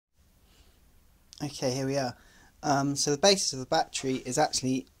Okay, here we are. So the basis of the battery is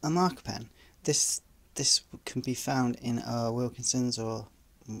actually a marker pen. This can be found in a Wilkinson's or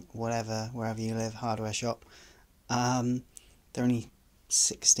wherever you live, hardware shop. They're only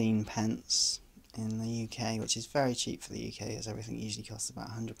 16 pence in the UK, which is very cheap for the UK, as everything usually costs about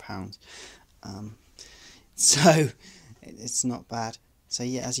 £100. So it's not bad. So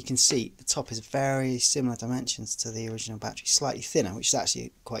yeah, as you can see, the top is very similar dimensions to the original battery, slightly thinner, which is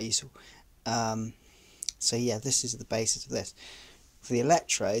actually quite useful. So yeah, this is the basis of this. For the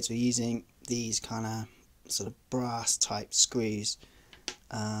electrodes, we're using these kind of sort of brass type screws,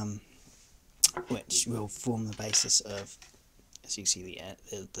 which will form the basis of, as you can see,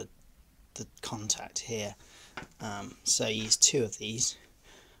 the contact here. So you use two of these,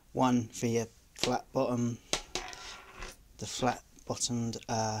 one for your flat bottom, the flat bottomed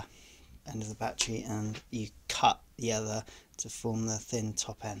end of the battery, and you cut the other to form the thin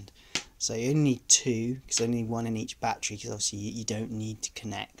top end. So you only need two, because only one in each battery, because obviously you don't need to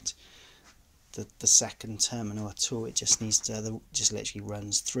connect the second terminal at all. It just needs to, just literally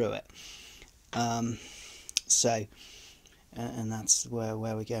runs through it. So and that's where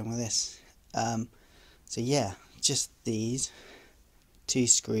we're going with this. So yeah, just these two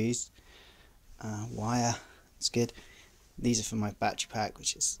screws, wire, it's good. These are for my battery pack,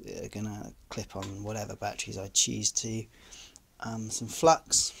 which is gonna clip on whatever batteries I choose to. Some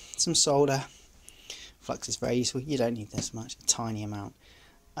flux, some solder. Flux is very useful. You don't need this much, a tiny amount.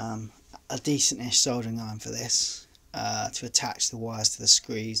 A decent-ish soldering iron for this, to attach the wires to the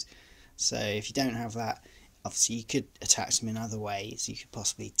screws. So if you don't have that, obviously you could attach them in other ways. You could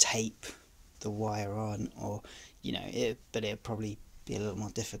possibly tape the wire on, or but it'd probably be a little more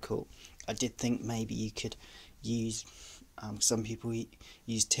difficult. I did think maybe you could use, some people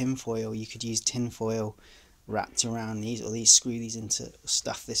use tin foil. You could use tin foil wrapped around these, or screw these into,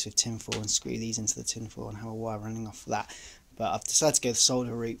 stuff this with tin foil and screw these into the tin foil and have a wire running off that. But I've decided to go the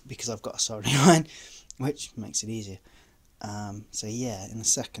solder route because I've got a soldering iron, which makes it easier. So yeah, in a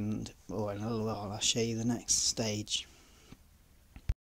second, or in a little while, I'll show you the next stage.